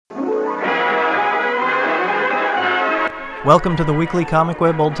Welcome to the weekly Comic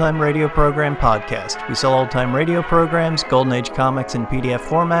Web Old Time Radio Program podcast. We sell old-time radio programs, Golden Age comics in PDF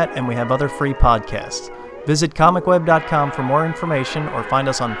format, and we have other free podcasts. Visit comicweb.com for more information or find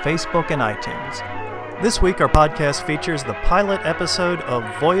us on Facebook and iTunes. This week our podcast features the pilot episode of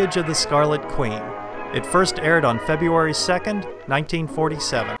Voyage of the Scarlet Queen. It first aired on February 2nd,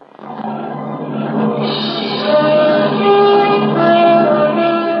 1947.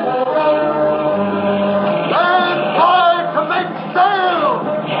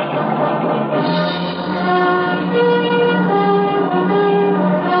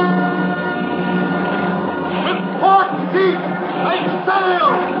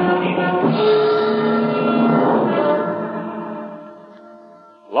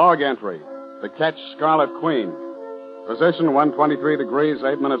 Log entry. To catch Scarlet Queen. Position 123 degrees,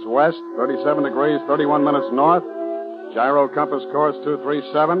 8 minutes west, 37 degrees, 31 minutes north. Gyro compass course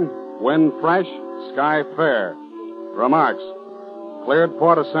 237. Wind fresh, sky fair. Remarks. Cleared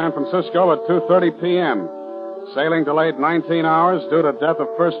port of San Francisco at 2:30 p.m. Sailing delayed 19 hours due to death of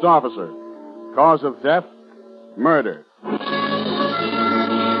first officer. Cause of death, murder.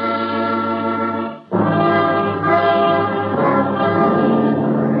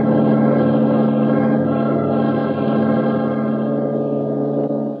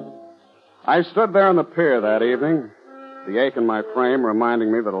 I stood there on the pier that evening, the ache in my frame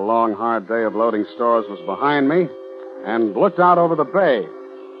reminding me that a long, hard day of loading stores was behind me, and looked out over the bay.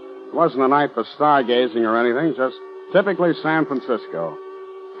 It wasn't a night for stargazing or anything, just typically San Francisco,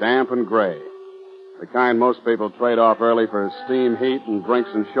 damp and gray. The kind most people trade off early for steam heat and drinks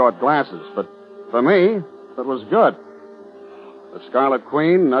in short glasses. But for me, it was good. The Scarlet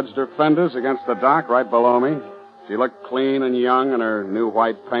Queen nudged her fenders against the dock right below me. She looked clean and young in her new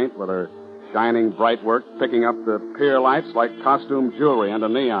white paint with her shining bright work, picking up the pier lights like costume jewelry under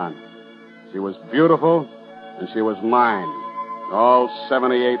neon. She was beautiful, and she was mine, all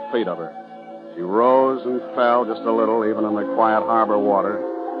 78 feet of her. She rose and fell just a little, even in the quiet harbor water,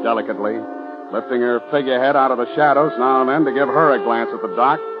 delicately, lifting her figurehead out of the shadows now and then to give her a glance at the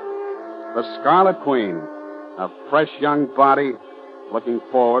dock. The Scarlet Queen, a fresh young body looking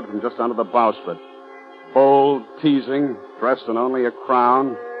forward from just under the bowsprit, bold, teasing, dressed in only a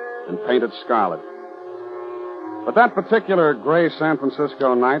crown, and painted scarlet. But that particular gray San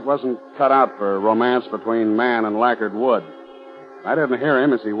Francisco night wasn't cut out for romance between man and lacquered wood. I didn't hear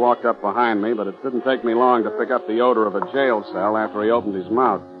him as he walked up behind me, but it didn't take me long to pick up the odor of a jail cell after he opened his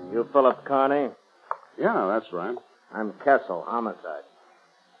mouth. You Philip Carney? Yeah, that's right. I'm Kessel, homicide.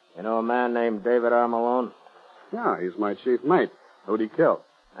 You know a man named David R. Malone? Yeah, he's my chief mate. Who'd he kill?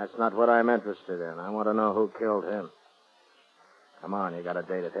 That's not what I'm interested in. I want to know who killed him. Come on, you got a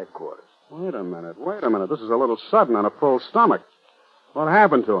date at headquarters. Wait a minute. This is a little sudden on a full stomach. What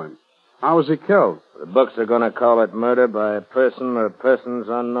happened to him? How was he killed? The books are going to call it murder by a person or persons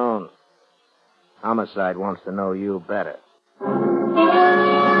unknown. Homicide wants to know you better.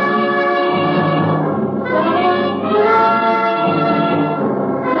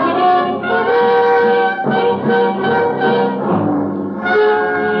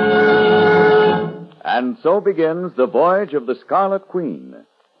 And so begins the voyage of the Scarlet Queen,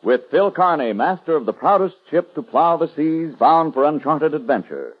 with Phil Carney, master of the proudest ship to plow the seas, bound for uncharted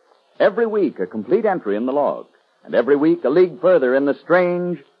adventure. Every week, a complete entry in the log, and every week, a league further in the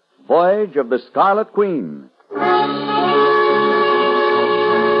strange voyage of the Scarlet Queen. Your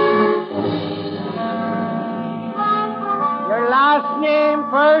last name,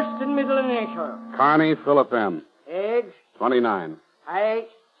 first and middle initial. Carney Philip M. Age? 29. Height?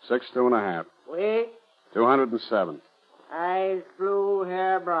 6'2.5". Weight? 207. Eyes blue,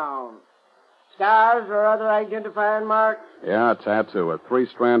 hair brown. Scars or other identifying marks? Yeah, a tattoo. A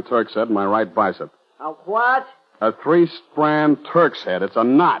 3-strand Turk's head in my right bicep. A what? A 3-strand Turk's head. It's a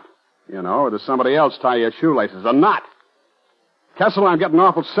knot. You know, or does somebody else tie your shoelaces? A knot. Kessel, I'm getting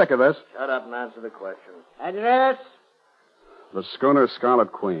awful sick of this. Shut up and answer the question. Address? The schooner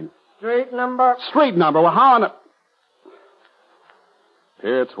Scarlet Queen. Street number? Street number? Well, how on the...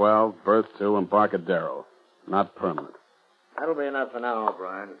 Pier 12, berth 2, Embarcadero. Not permanent. That'll be enough for now,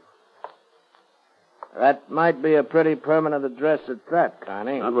 O'Brien. That might be a pretty permanent address at that,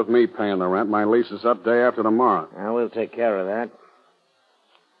 Carney. Not with me paying the rent. My lease is up day after tomorrow. Now, we'll take care of that.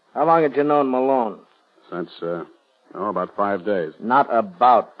 How long had you known Malone? Since, about 5 days. Not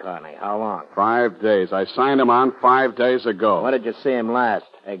about, Carney. How long? 5 days. I signed him on 5 days ago. When did you see him last?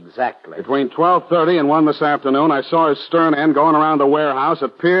 Exactly. Between 12:30 and 1 this afternoon, I saw his stern end going around the warehouse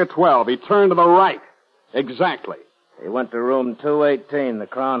at Pier 12. He turned to the right. Exactly. He went to room 218, the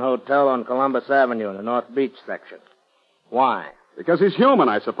Crown Hotel on Columbus Avenue in the North Beach section. Why? Because he's human,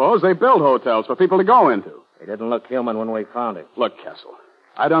 I suppose. They build hotels for people to go into. He didn't look human when we found him. Look, Kessel,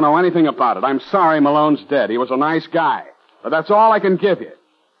 I don't know anything about it. I'm sorry Malone's dead. He was a nice guy. But that's all I can give you.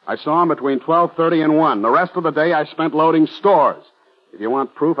 I saw him between 12:30 and 1. The rest of the day I spent loading stores. If you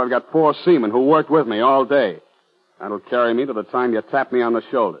want proof, I've got 4 seamen who worked with me all day. That'll carry me to the time you tap me on the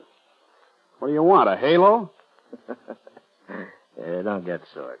shoulder. What do you want, a halo? Yeah, don't get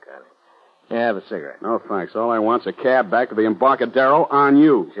sore, Connie. Yeah, have a cigarette. No, thanks. All I want's a cab back to the Embarcadero on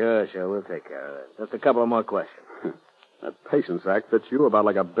you. Sure, we'll take care of that. Just a couple of more questions. That Patience Act fits you about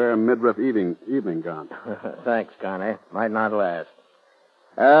like a bare midriff evening gown. Thanks, Connie. Might not last.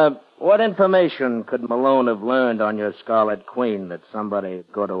 What information could Malone have learned on your Scarlet Queen that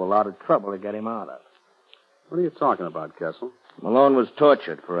somebody'd go to a lot of trouble to get him out of? What are you talking about, Kessel? Malone was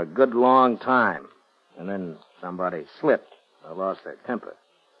tortured for a good long time, and then somebody slipped or lost their temper.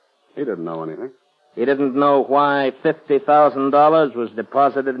 He didn't know anything. He didn't know why $50,000 was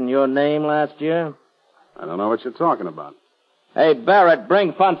deposited in your name last year? I don't know what you're talking about. Hey, Barrett,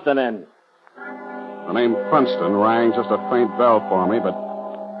 bring Funston in. The name Funston rang just a faint bell for me, but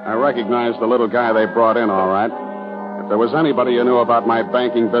I recognized the little guy they brought in all right. If there was anybody who knew about my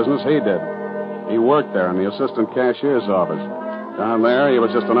banking business, he did. He worked there in the assistant cashier's office. Down there, he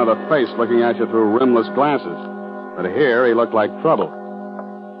was just another face looking at you through rimless glasses. But here, he looked like trouble.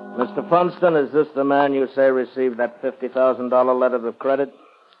 Mr. Funston, is this the man you say received that $50,000 letter of credit?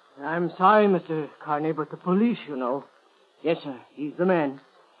 I'm sorry, Mr. Carney, but the police, you know. Yes, sir. He's the man.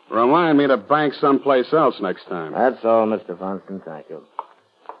 Remind me to bank someplace else next time. That's all, Mr. Funston. Thank you.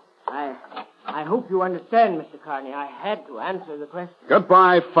 I hope you understand, Mr. Carney. I had to answer the question.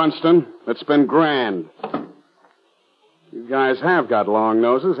 Goodbye, Funston. It's been grand. You guys have got long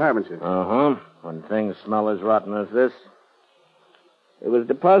noses, haven't you? Uh-huh. When things smell as rotten as this. It was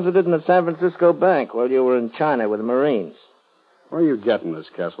deposited in the San Francisco bank while you were in China with the Marines. Where are you getting this,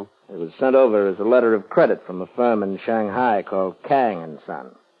 Kessel? It was sent over as a letter of credit from a firm in Shanghai called Kang and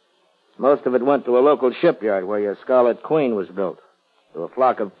Son. Most of it went to a local shipyard where your Scarlet Queen was built, to a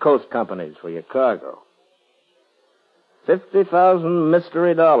flock of coast companies for your cargo. 50,000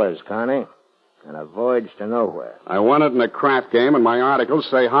 mystery dollars, Connie, and a voyage to nowhere. I won it in a craft game, and my articles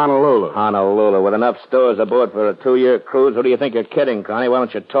say Honolulu. Honolulu, with enough stores aboard for a 2-year cruise. Who do you think you're kidding, Connie? Why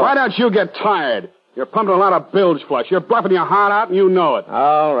don't you talk? Why don't you get tired? You're pumping a lot of bilge flush. You're bluffing your heart out, and you know it.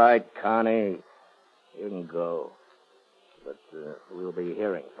 All right, Connie. You can go. But we'll be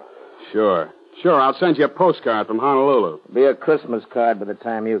hearing from you. Sure, I'll send you a postcard from Honolulu. Be a Christmas card by the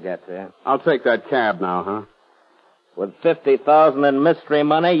time you get there. I'll take that cab now, huh? With $50,000 in mystery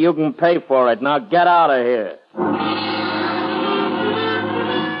money, you can pay for it. Now get out of here.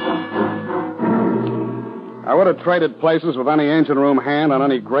 I would have traded places with any engine room hand on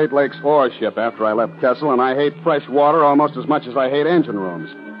any Great Lakes ore ship after I left Kessel, and I hate fresh water almost as much as I hate engine rooms.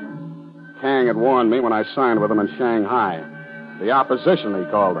 Kang had warned me when I signed with him in Shanghai. The opposition, he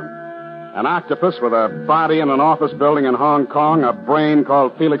called them. An octopus with a body in an office building in Hong Kong, a brain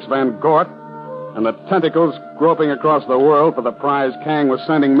called Felix Van Gort, and the tentacles groping across the world for the prize Kang was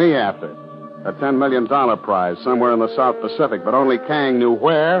sending me after. A $10 million prize somewhere in the South Pacific, but only Kang knew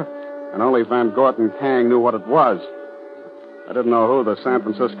where, and only Van Gort and Kang knew what it was. I didn't know who the San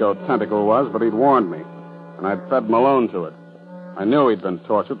Francisco tentacle was, but he'd warned me, and I'd fed Malone to it. I knew he'd been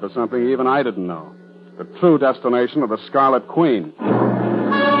tortured for something even I didn't know. The true destination of the Scarlet Queen.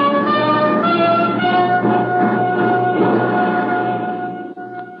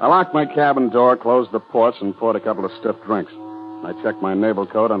 I locked my cabin door, closed the ports, and poured a couple of stiff drinks. I checked my naval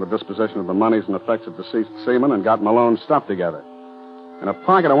code on the disposition of the monies and effects of deceased seamen and got Malone's stuff together. In a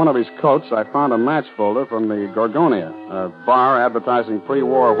pocket of one of his coats, I found a match folder from the Gorgonia, a bar advertising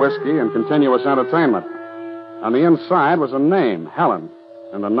pre-war whiskey and continuous entertainment. On the inside was a name, Helen,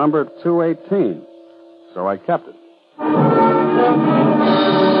 and the number 218. So I kept it.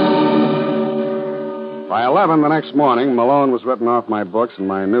 By 11 the next morning, Malone was written off my books, and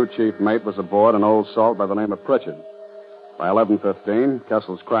my new chief mate was aboard an old salt by the name of Pritchard. By 11:15,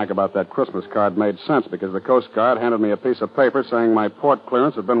 Kessel's crack about that Christmas card made sense because the Coast Guard handed me a piece of paper saying my port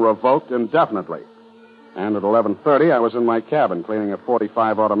clearance had been revoked indefinitely. And at 11:30, I was in my cabin cleaning a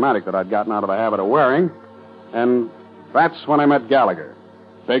 .45 automatic that I'd gotten out of the habit of wearing, and that's when I met Gallagher.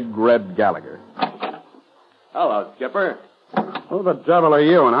 Big Red Gallagher. Hello, Skipper. Who the devil are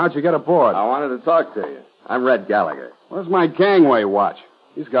you, and how'd you get aboard? I wanted to talk to you. I'm Red Gallagher. Where's my gangway watch?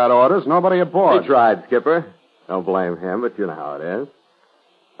 He's got orders, nobody aboard. He tried, Skipper. Don't blame him, but you know how it is.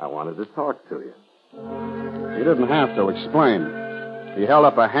 I wanted to talk to you. He didn't have to explain. He held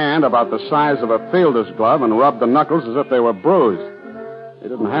up a hand about the size of a fielder's glove and rubbed the knuckles as if they were bruised. He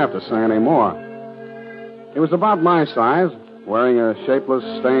didn't have to say any more. He was about my size, wearing a shapeless,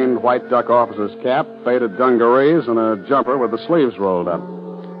 stained white duck officer's cap, faded dungarees, and a jumper with the sleeves rolled up.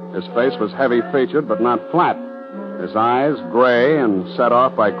 His face was heavy-featured, but not flat. His eyes, gray and set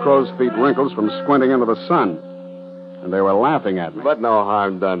off by crow's feet wrinkles from squinting into the sun. And they were laughing at me. But no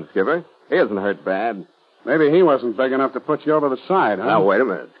harm done, Skipper. He isn't hurt bad. Maybe he wasn't big enough to put you over the side, huh? Now, wait a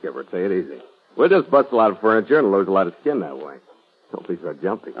minute, Skipper. Take it easy. We'll just bust a lot of furniture and lose a lot of skin that way. Don't be so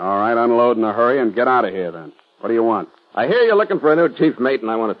jumpy. All right, unload in a hurry and get out of here, then. What do you want? I hear you're looking for a new chief mate,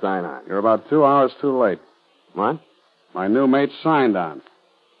 and I want to sign on. You're about 2 hours too late. What? My new mate signed on.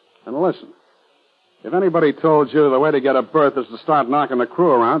 And listen, if anybody told you the way to get a berth is to start knocking the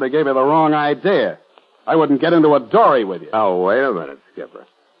crew around, they gave you the wrong idea. I wouldn't get into a dory with you. Oh, wait a minute, Skipper.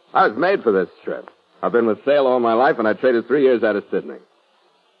 I was made for this trip. I've been with sail all my life, and I traded 3 years out of Sydney.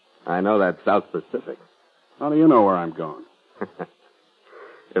 I know that South Pacific. How do you know where I'm going?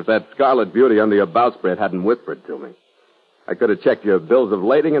 If that scarlet beauty under your bowsprit hadn't whispered to me, I could have checked your bills of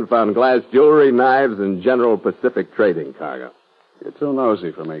lading and found glass jewelry, knives, and general Pacific trading cargo. You're too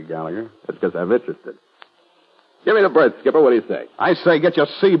nosy for me, Gallagher. That's because I'm interested. Give me the berth, Skipper. What do you say? I say get your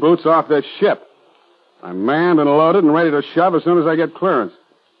sea boots off this ship. I'm manned and loaded and ready to shove as soon as I get clearance.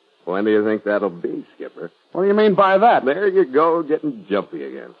 When do you think that'll be, Skipper? What do you mean by that? There you go, getting jumpy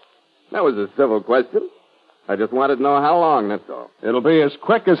again. That was a civil question. I just wanted to know how long, that's all. It'll be as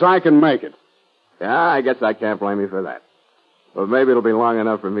quick as I can make it. Yeah, I guess I can't blame you for that. But maybe it'll be long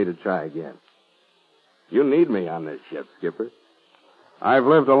enough for me to try again. You need me on this ship, Skipper. I've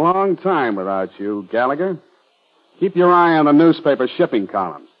lived a long time without you, Gallagher. Keep your eye on the newspaper shipping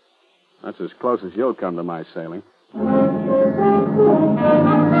columns. That's as close as you'll come to my sailing.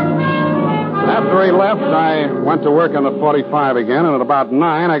 After he left, I went to work on the 45 again, and at about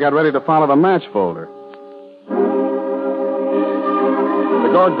 9, I got ready to follow the match folder. The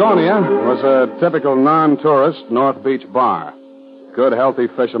Gorgonia was a typical non-tourist North Beach bar. Good, healthy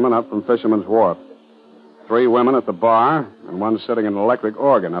fishermen up from Fisherman's Wharf. 3 women at the bar, and one sitting an electric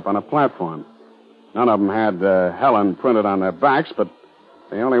organ up on a platform. None of them had Helen printed on their backs, but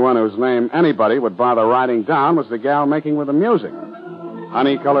the only one whose name anybody would bother writing down was the gal making with the music.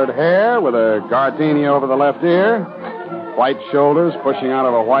 Honey-colored hair with a gardenia over the left ear, white shoulders pushing out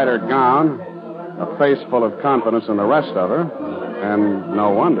of a whiter gown, a face full of confidence in the rest of her, and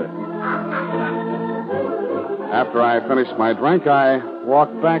no wonder. After I finished my drink, I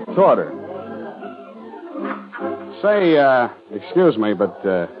walked back toward her. Say, excuse me, but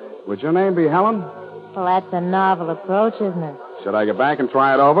would your name be Helen? Well, that's a novel approach, isn't it? Should I go back and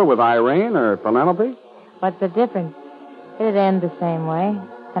try it over with Irene or Penelope? What's the difference? It'd end the same way.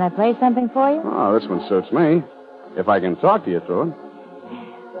 Can I play something for you? Oh, this one suits me. If I can talk to you through it.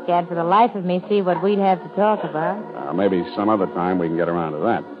 Can't for the life of me see what we'd have to talk about. Maybe some other time we can get around to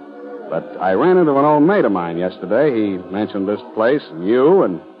that. But I ran into an old mate of mine yesterday. He mentioned this place and you,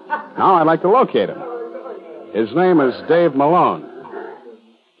 and now I'd like to locate him. His name is Dave Malone.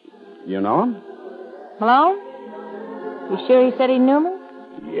 You know him? Malone? You sure he said he knew me?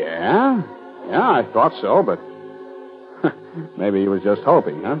 Yeah, I thought so, but maybe he was just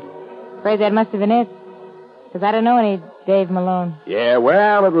hoping, huh? Afraid that must have been it. Because I don't know any Dave Malone. Yeah,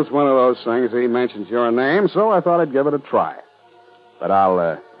 well, it was one of those things. He mentioned your name, so I thought I'd give it a try. But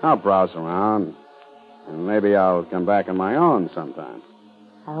I'll browse around, and maybe I'll come back on my own sometime.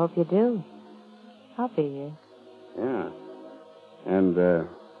 I hope you do. I'll be here. Yeah. And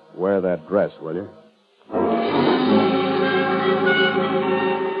wear that dress, will you?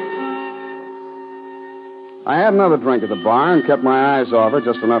 I had another drink at the bar and kept my eyes off her,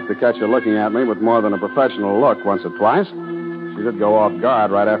 just enough to catch her looking at me with more than a professional look once or twice. She did go off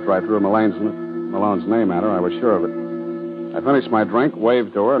guard right after I threw Malone's name at her. I was sure of it. I finished my drink,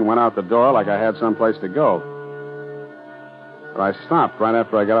 waved to her, and went out the door like I had someplace to go. But I stopped right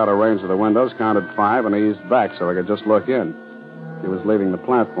after I got out of range of the windows, counted 5, and eased back so I could just look in. She was leaving the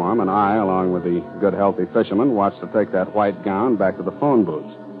platform, and I, along with the good, healthy fisherman, watched her take that white gown back to the phone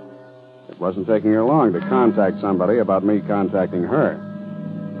booths. It wasn't taking her long to contact somebody about me contacting her.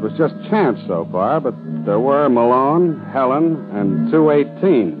 It was just chance so far, but there were Malone, Helen, and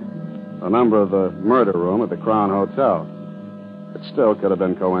 218, the number of the murder room at the Crown Hotel. It still could have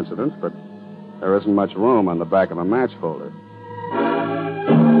been coincidence, but there isn't much room on the back of a match folder.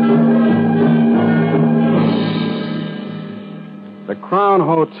 The Crown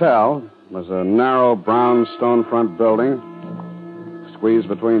Hotel was a narrow brownstone front building, squeezed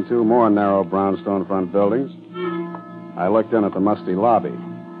between 2 more narrow brownstone front buildings. I looked in at the musty lobby.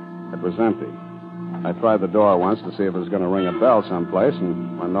 It was empty. I tried the door once to see if it was going to ring a bell someplace,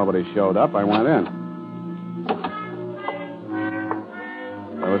 and when nobody showed up, I went in.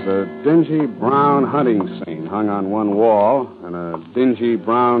 There was a dingy brown hunting scene hung on one wall, and a dingy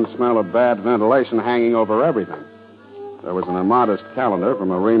brown smell of bad ventilation hanging over everything. There was an immodest calendar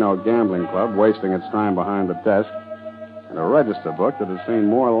from a Reno gambling club wasting its time behind the desk, and a register book that had seen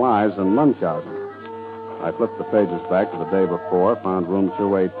more lives than Munchausen. I flipped the pages back to the day before, found room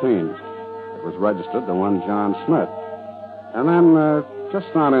 218. It was registered to one John Smith. And then,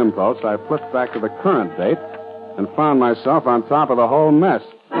 just on impulse, I flipped back to the current date and found myself on top of the whole mess.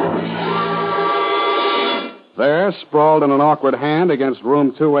 There, sprawled in an awkward hand against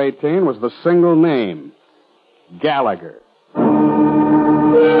room 218, was the single name, Gallagher.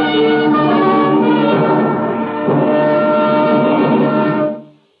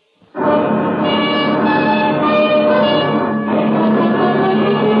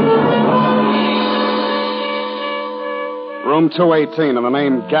 Room 218 and the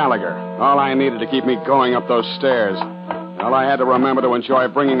name Gallagher. All I needed to keep me going up those stairs. All I had to remember to enjoy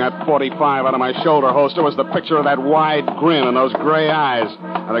bringing that 45 out of my shoulder holster was the picture of that wide grin and those gray eyes.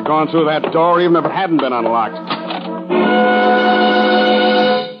 I'd have gone through that door even if it hadn't been unlocked.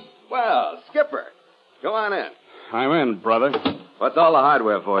 Well, Skipper, go on in. I'm in, brother. What's all the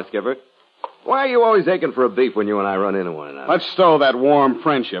hardware for, Skipper? Why are you always aching for a beef when you and I run into one another? Let's stow that warm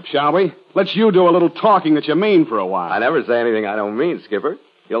friendship, shall we? Let's you do a little talking that you mean for a while. I never say anything I don't mean, Skipper.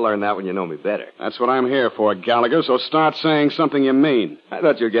 You'll learn that when you know me better. That's what I'm here for, Gallagher, so start saying something you mean. I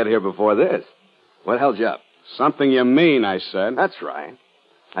thought you'd get here before this. What held you up? Something you mean, I said. That's right.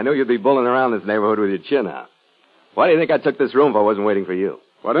 I knew you'd be bulling around this neighborhood with your chin out. Why do you think I took this room if I wasn't waiting for you?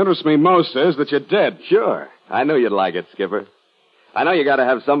 What interests me most is that you did. Sure. I knew you'd like it, Skipper. I know you got to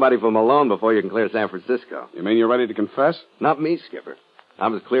have somebody for Malone before you can clear San Francisco. You mean you're ready to confess? Not me, Skipper.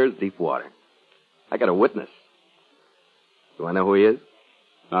 I'm as clear as deep water. I got a witness. Do I know who he is?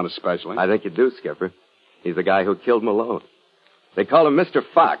 Not especially. I think you do, Skipper. He's the guy who killed Malone. They call him Mr.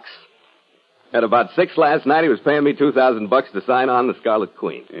 Fox. At about 6 last night, he was paying me $2,000 to sign on the Scarlet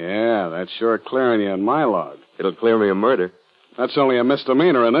Queen. Yeah, that's sure clearing you in my log. It'll clear me of murder. That's only a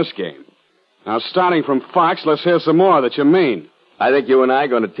misdemeanor in this game. Now, starting from Fox, let's hear some more that you mean. I think you and I are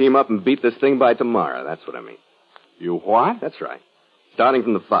going to team up and beat this thing by tomorrow. That's what I mean. You what? That's right. Starting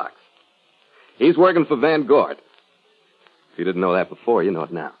from the Fox. He's working for Van Gort. If you didn't know that before, you know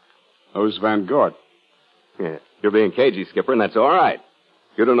it now. Who's Van Gort? Yeah, you're being cagey, Skipper, and that's all right.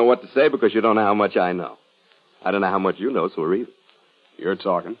 You don't know what to say because you don't know how much I know. I don't know how much you know, so we're even. You're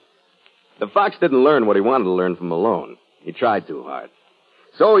talking. The Fox didn't learn what he wanted to learn from Malone. He tried too hard.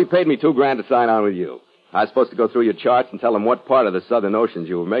 So he paid me $2,000 to sign on with you. I was supposed to go through your charts and tell him what part of the Southern Oceans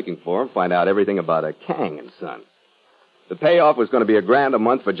you were making for him, find out everything about a Kang and Son. The payoff was going to be $1,000 a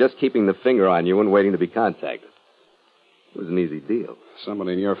month for just keeping the finger on you and waiting to be contacted. It was an easy deal.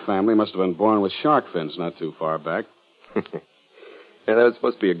 Somebody in your family must have been born with shark fins not too far back. Yeah, that was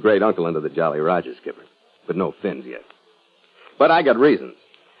supposed to be a great uncle under the Jolly Roger, Skipper. But no fins yet. But I got reasons.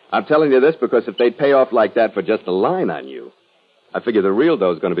 I'm telling you this because if they pay off like that for just a line on you, I figure the real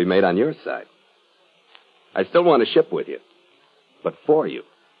dough is going to be made on your side. I still want to ship with you, but for you.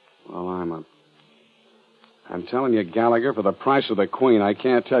 Well, I'm telling you, Gallagher, for the price of the Queen, I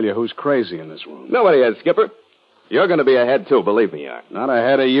can't tell you who's crazy in this room. Nobody is, Skipper. You're going to be ahead, too, believe me you are. Not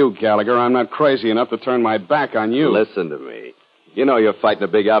ahead of you, Gallagher. I'm not crazy enough to turn my back on you. Listen to me. You know you're fighting a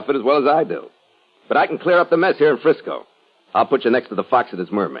big outfit as well as I do. But I can clear up the mess here in Frisco. I'll put you next to the Fox and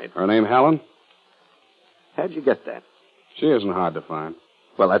his mermaid. Her name Helen? How'd you get that? She isn't hard to find.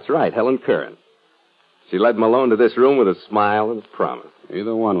 Well, that's right, Helen Curran. She led Malone to this room with a smile and a promise.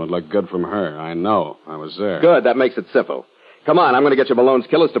 Either one would look good from her. I know. I was there. Good. That makes it simple. Come on, I'm going to get you Malone's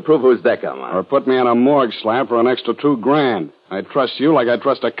killers to prove whose deck I'm on. Or put me on a morgue slab for an extra $2,000. I trust you like I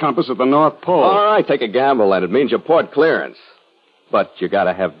trust a compass at the North Pole. All right, take a gamble, and it means you port clearance. But you got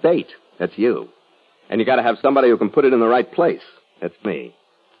to have bait. That's you. And you got to have somebody who can put it in the right place. That's me.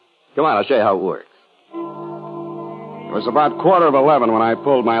 Come on, I'll show you how it works. It was about 11:15 when I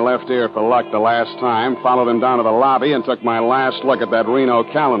pulled my left ear for luck the last time, followed him down to the lobby, and took my last look at that Reno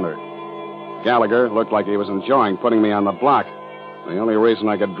calendar. Gallagher looked like he was enjoying putting me on the block. The only reason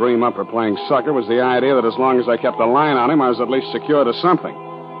I could dream up for playing sucker was the idea that as long as I kept a line on him, I was at least secure to something.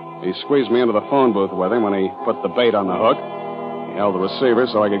 He squeezed me into the phone booth with him when he put the bait on the hook. He held the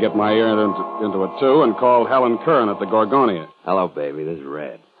receiver so I could get my ear into it, too, and called Helen Curran at the Gorgonia. Hello, baby. This is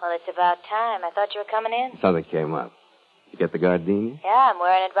Red. Well, it's about time. I thought you were coming in. Something came up. You get the gardenia? Yeah, I'm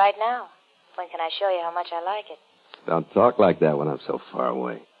wearing it right now. When can I show you how much I like it? Don't talk like that when I'm so far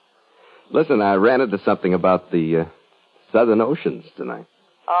away. Listen, I ran into something about the Southern Oceans tonight.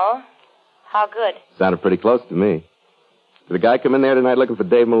 Oh? How good? Sounded pretty close to me. Did the guy come in there tonight looking for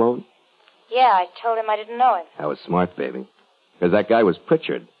Dave Malone? Yeah, I told him I didn't know him. That was smart, baby. Because that guy was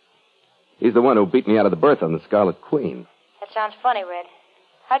Pritchard. He's the one who beat me out of the berth on the Scarlet Queen. That sounds funny, Red.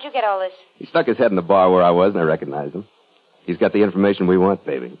 How'd you get all this? He stuck his head in the bar where I was, and I recognized him. He's got the information we want,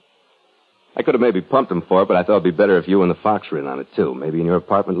 baby. I could have maybe pumped him for it, but I thought it'd be better if you and the Fox were in on it, too. Maybe in your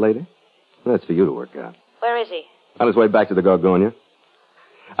apartment later? That's for you to work out. Where is he? On his way back to the Gorgonia.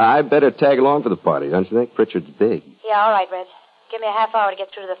 I better tag along for the party, don't you think? Pritchard's big. Yeah, all right, Red. Give me a half hour to get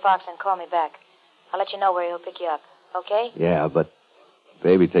through to the Fox and call me back. I'll let you know where he'll pick you up. Okay? Yeah, but,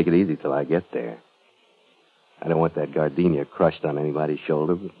 baby, take it easy till I get there. I don't want that gardenia crushed on anybody's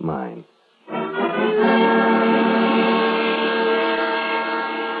shoulder but mine.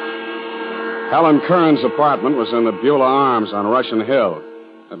 Helen Kern's apartment was in the Beulah Arms on Russian Hill.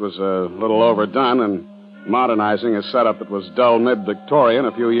 It was a little overdone and modernizing a setup that was dull mid-Victorian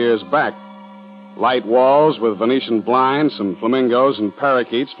a few years back. Light walls with Venetian blinds, some flamingos and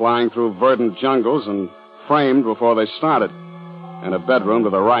parakeets flying through verdant jungles and framed before they started. And a bedroom to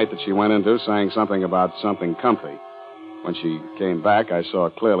the right that she went into saying something about something comfy. When she came back, I saw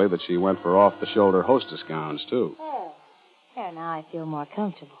clearly that she went for off-the-shoulder hostess gowns, too. Oh. There, now I feel more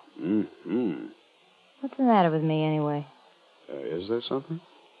comfortable. Mm-hmm. What's the matter with me, anyway? Is there something?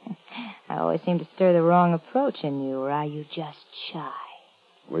 I always seem to stir the wrong approach in you, or are you just shy?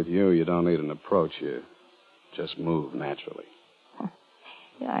 With you don't need an approach. You just move naturally.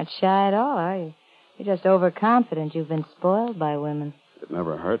 You aren't shy at all, are you? You're just overconfident. You've been spoiled by women. It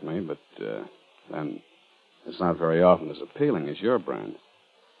never hurt me, but then it's not very often as appealing as your brand.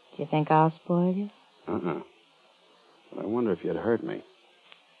 Do you think I'll spoil you? Uh-uh. But I wonder if you'd hurt me.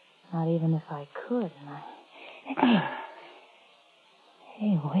 Not even if I could.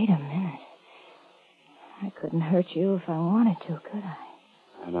 Hey, wait a minute. I couldn't hurt you if I wanted to, could I?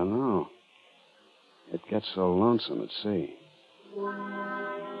 I don't know. It gets so lonesome at sea.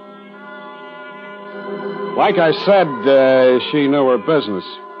 Like I said, she knew her business,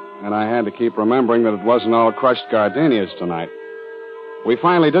 and I had to keep remembering that it wasn't all crushed gardenias tonight. We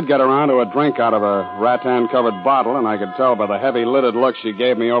finally did get around to a drink out of a rattan-covered bottle, and I could tell by the heavy-lidded look she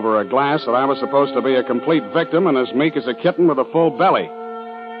gave me over a glass that I was supposed to be a complete victim and as meek as a kitten with a full belly.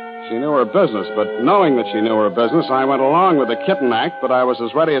 She knew her business, but knowing that she knew her business, I went along with the kitten act, but I was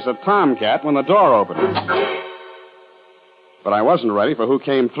as ready as a tomcat when the door opened. But I wasn't ready for who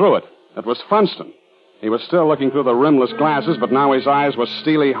came through it. It was Funston. He was still looking through the rimless glasses, but now his eyes were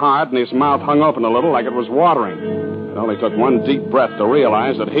steely hard and his mouth hung open a little like it was watering. It only took one deep breath to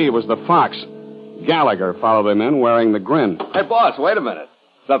realize that he was the Fox. Gallagher followed him in wearing the grin. Hey, boss, wait a minute.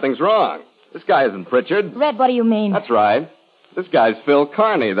 Something's wrong. This guy isn't Pritchard. Red, what do you mean? That's right. This guy's Phil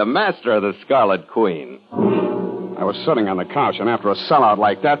Carney, the master of the Scarlet Queen. I was sitting on the couch, and after a sellout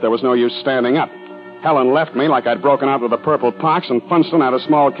like that, there was no use standing up. Helen left me like I'd broken out with a purple pox, and Funston had a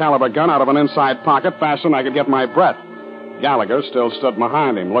small caliber gun out of an inside pocket faster than I could get my breath. Gallagher still stood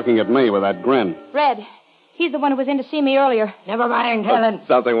behind him, looking at me with that grin. Red, he's the one who was in to see me earlier. Never mind, Helen.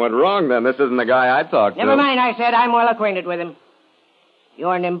 Something went wrong then. This isn't the guy I talked to. Never mind, I said. I'm well acquainted with him.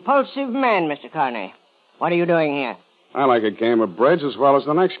 You're an impulsive man, Mr. Carney. What are you doing here? I like a game of bridge as well as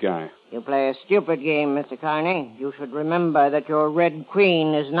the next guy. You play a stupid game, Mr. Carney. You should remember that your Red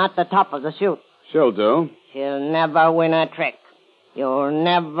Queen is not the top of the suit. She'll do. She'll never win a trick. You'll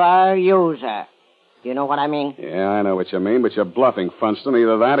never use her. Do you know what I mean? Yeah, I know what you mean, but you're bluffing, Funston.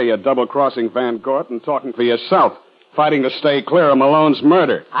 Either that or you're double-crossing Van Gort and talking for yourself, fighting to stay clear of Malone's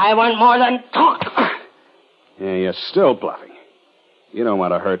murder. I want more than talk. Yeah, you're still bluffing. You don't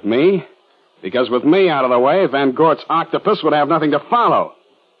want to hurt me. Because with me out of the way, Van Gort's octopus would have nothing to follow.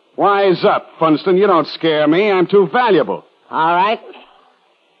 Wise up, Funston. You don't scare me. I'm too valuable. All right.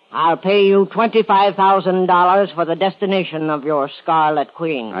 I'll pay you $25,000 for the destination of your Scarlet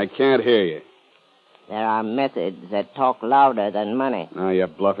Queen. I can't hear you. There are methods that talk louder than money. Now you're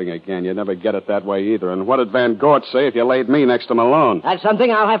bluffing again. You'd never get it that way either. And what did Van Gort say if you laid me next to Malone? That's something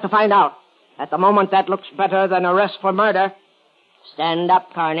I'll have to find out. At the moment, that looks better than arrest for murder. Stand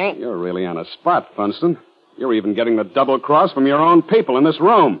up, Carney. You're really on a spot, Funston. You're even getting the double cross from your own people in this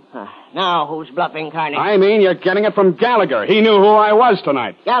room. Now, who's bluffing, Carney? I mean, you're getting it from Gallagher. He knew who I was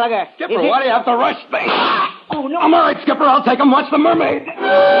tonight. Gallagher. Skipper, why do you have to rush things? Oh, no. I'm all right, Skipper. I'll take him. Watch the mermaid.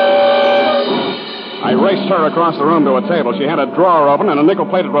 I raced her across the room to a table. She had a drawer open and a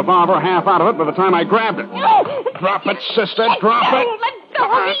nickel-plated revolver half out of it by the time I grabbed her. No! Drop it, sister. Drop it. Let go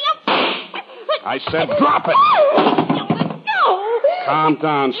of me. I said drop it. Calm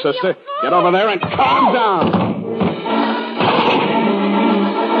down, sister. Get over there and calm down.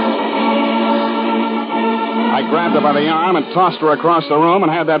 I grabbed her by the arm and tossed her across the room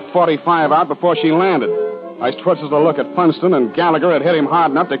and had that .45 out before she landed. I twisted to look at Funston, and Gallagher had hit him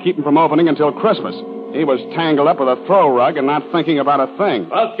hard enough to keep him from opening until Christmas. He was tangled up with a throw rug and not thinking about a thing.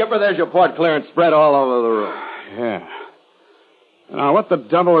 Well, Skipper, there's your port clearance spread all over the room. Yeah. Now, what the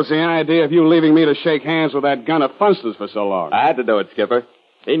devil was the idea of you leaving me to shake hands with that gun of Funster's for so long? I had to do it, Skipper.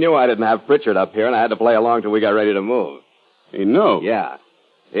 He knew I didn't have Pritchard up here, and I had to play along till we got ready to move. He knew? Yeah.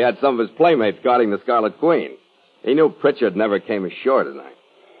 He had some of his playmates guarding the Scarlet Queen. He knew Pritchard never came ashore tonight.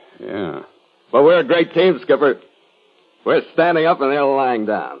 Yeah. But we're a great team, Skipper. We're standing up and they're lying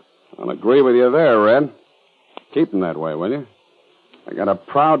down. I'll agree with you there, Red. Keep them that way, will you? I got a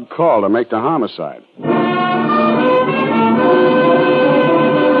proud call to make to homicide.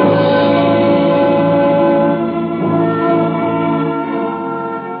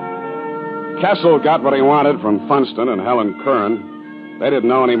 Kessel got what he wanted from Funston and Helen Curran. They didn't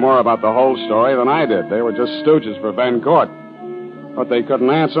know any more about the whole story than I did. They were just stooges for Van Gort. What they couldn't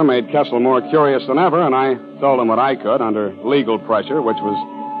answer made Kessel more curious than ever, and I told him what I could under legal pressure, which was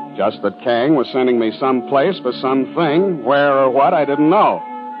just that Kang was sending me someplace for something, where or what, I didn't know.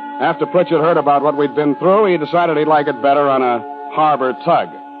 After Pritchard heard about what we'd been through, he decided he'd like it better on a harbor tug.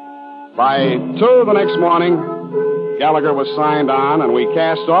 By 2 the next morning, Gallagher was signed on, and we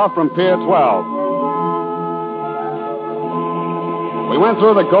cast off from Pier 12. We went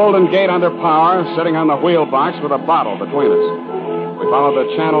through the Golden Gate under power, sitting on the wheel box with a bottle between us. We followed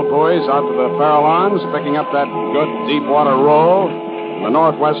the channel buoys out to the Farallones, picking up that good deep water roll. The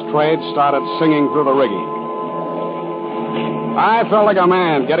Northwest trade started singing through the rigging. I felt like a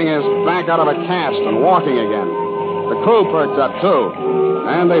man getting his back out of a cast and walking again. The crew perked up, too.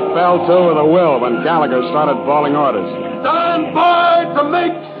 And they fell to with a will when Gallagher started bawling orders. Stand by to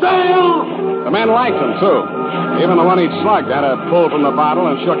make sail! The men liked him, too. Even the one he'd slugged had a pull from the bottle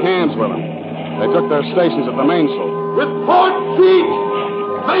and shook hands with him. They took their stations at the mainsail. With port sheet!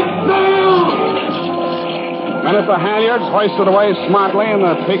 Make sail! Men at the halyards hoisted away smartly, and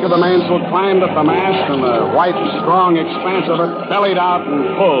the peak of the mainsail climbed up the mast, and the white, strong expanse of it bellied out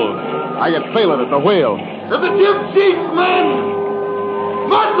and pulled. I could feel it at the wheel. To the jib sheets, men!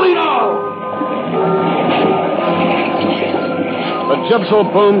 Smartly now! The jibsail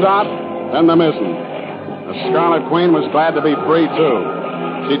boomed out, then the mizzen. The Scarlet Queen was glad to be free, too.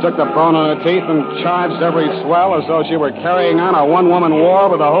 She took the bone in her teeth and charged every swell as though she were carrying on a one-woman war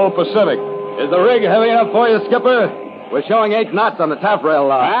with the whole Pacific. Is the rig heavy enough for you, Skipper? We're showing 8 knots on the taffrail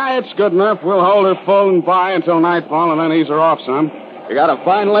line. It's good enough. We'll hold her full and by until nightfall and then ease her off some. You got a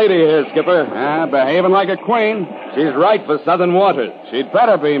fine lady here, Skipper. Behaving like a queen. She's right for southern waters. She'd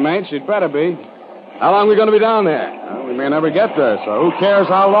better be, mate. She'd better be. How long are we going to be down there? Well, we may never get there, so who cares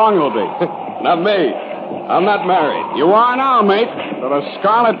how long it'll be? Not me. I'm not married. You are now, mate. To the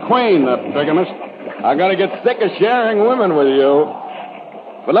Scarlet Queen, the bigamist. I'm going to get sick of sharing women with you.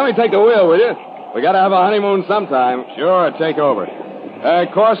 But let me take the wheel, will you? We got to have a honeymoon sometime. Sure, take over.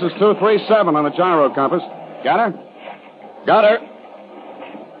 Course is 237 on the gyro compass. Got her? Got her.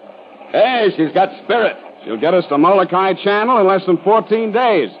 Hey, she's got spirit. She'll get us to Molokai Channel in less than 14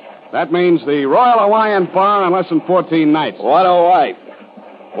 days. That means the Royal Hawaiian Bar in less than 14 nights. What a wife.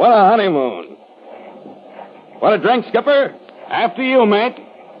 What a honeymoon. Want a drink, Skipper? After you, mate.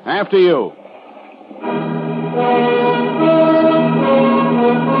 After you.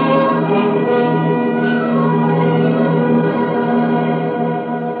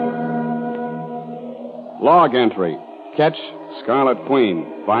 Log entry. Catch Scarlet Queen,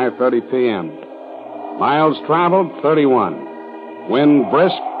 5:30 p.m. Miles traveled, 31. Wind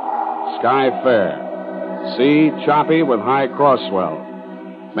brisk, sky fair. Sea choppy with high cross-swell.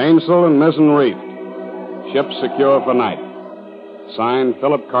 Mainsail and mizzen reefed. Ship secure for night. Signed,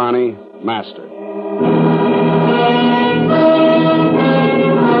 Philip Carney, Master.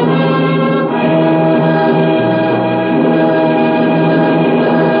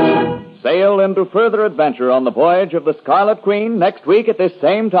 Sail into further adventure on the voyage of the Scarlet Queen next week at this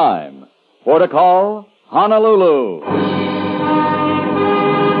same time. Port of call, Honolulu.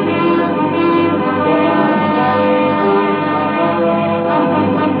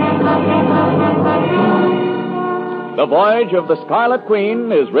 The Voyage of the Scarlet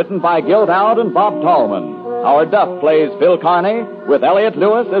Queen is written by Gil Dowd and Bob Tallman. Howard Duff plays Phil Carney, with Elliot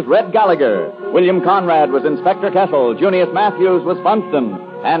Lewis as Red Gallagher. William Conrad was Inspector Kessel, Junius Matthews was Funston,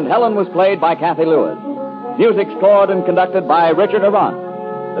 and Helen was played by Kathy Lewis. Music scored and conducted by Richard Arant.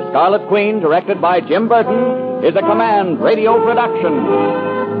 The Scarlet Queen, directed by Jim Burton, is a Command radio production.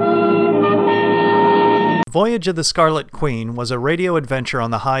 Voyage of the Scarlet Queen was a radio adventure on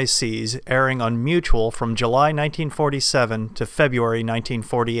the high seas, airing on Mutual from July 1947 to February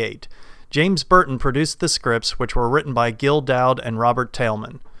 1948. James Burton produced the scripts, which were written by Gil Dowd and Robert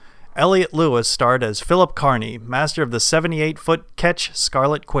Tailman. Elliot Lewis starred as Philip Carney, master of the 78-foot ketch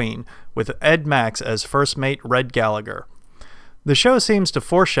Scarlet Queen, with Ed Max as first mate Red Gallagher. The show seems to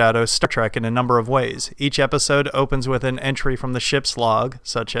foreshadow Star Trek in a number of ways. Each episode opens with an entry from the ship's log,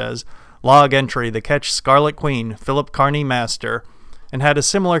 such as Log Entry, the ketch Scarlet Queen, Philip Carney, Master, and had a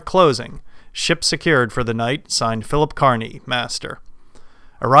similar closing, Ship secured for the night, signed Philip Carney, Master.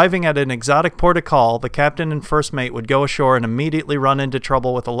 Arriving at an exotic port of call, the captain and first mate would go ashore and immediately run into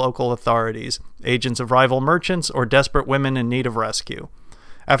trouble with the local authorities, agents of rival merchants, or desperate women in need of rescue.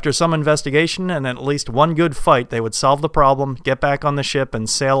 After some investigation and at least one good fight, they would solve the problem, get back on the ship, and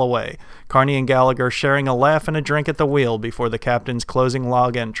sail away, Carney and Gallagher sharing a laugh and a drink at the wheel before the captain's closing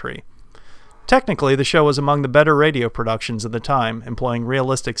log entry. Technically, the show was among the better radio productions of the time, employing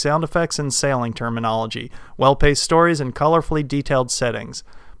realistic sound effects and sailing terminology, well-paced stories, and colorfully detailed settings.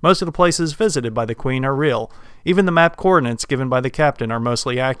 Most of the places visited by the Queen are real. Even the map coordinates given by the captain are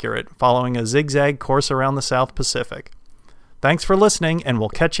mostly accurate, following a zigzag course around the South Pacific. Thanks for listening, and we'll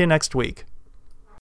catch you next week.